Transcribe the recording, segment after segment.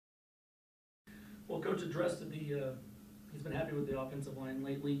Well, Coach addressed he's been happy with the offensive line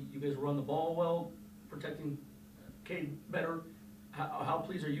lately. You guys run the ball well, protecting Cade better. How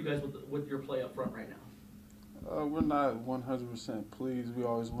pleased are you guys with your play up front right now? We're not 100% pleased. We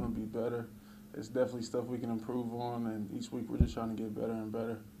always want to be better. It's definitely stuff we can improve on, and each week we're just trying to get better and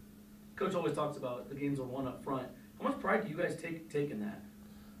better. Coach always talks about the games are won up front. How much pride do you guys take in that?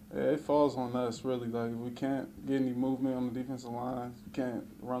 Yeah, it falls on us, really. Like, if we can't get any movement on the defensive line, we can't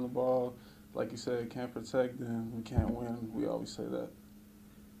run the ball, like you said, can't protect, then we can't win. We always say that.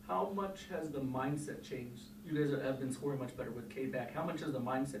 How much has the mindset changed? You guys have been scoring much better with Cade back. How much has the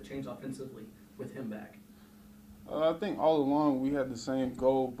mindset changed offensively with him back? I think all along we had the same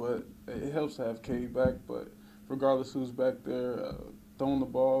goal, but it helps to have Cade back. But regardless who's back there throwing the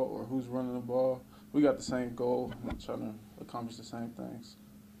ball or who's running the ball, we got the same goal and trying to accomplish the same things.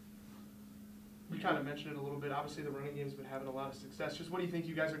 You kind of mentioned it a little bit. Obviously, the running game's been having a lot of success. Just what do you think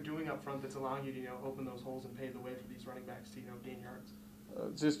you guys are doing up front that's allowing you to, open those holes and pave the way for these running backs to, gain yards?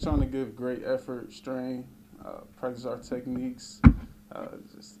 Just trying to give great effort, strain, practice our techniques.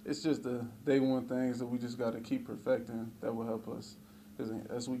 It's just the day one things that we just got to keep perfecting that will help us. Because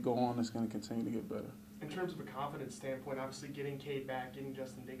as we go on, it's going to continue to get better. In terms of a confidence standpoint, obviously getting Cade back, getting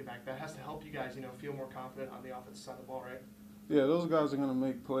Justin Digga back, that has to help you guys, feel more confident on the offensive side of the ball, right? Yeah, those guys are going to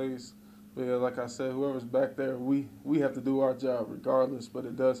make plays. But yeah, like I said, whoever's back there, we have to do our job regardless, but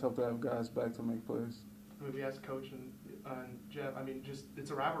it does help to have guys back to make plays. Maybe as coach and Jeff, just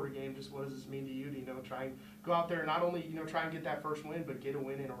it's a rivalry game. Just what does this mean to you to, try and go out there and not only, try and get that first win, but get a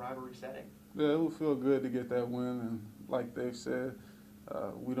win in a rivalry setting? Yeah, it will feel good to get that win, and like they've said,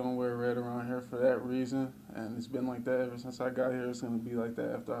 we don't wear red around here for that reason, and it's been like that ever since I got here. It's going to be like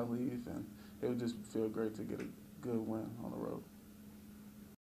that after I leave, and it would just feel great to get a good win on the road.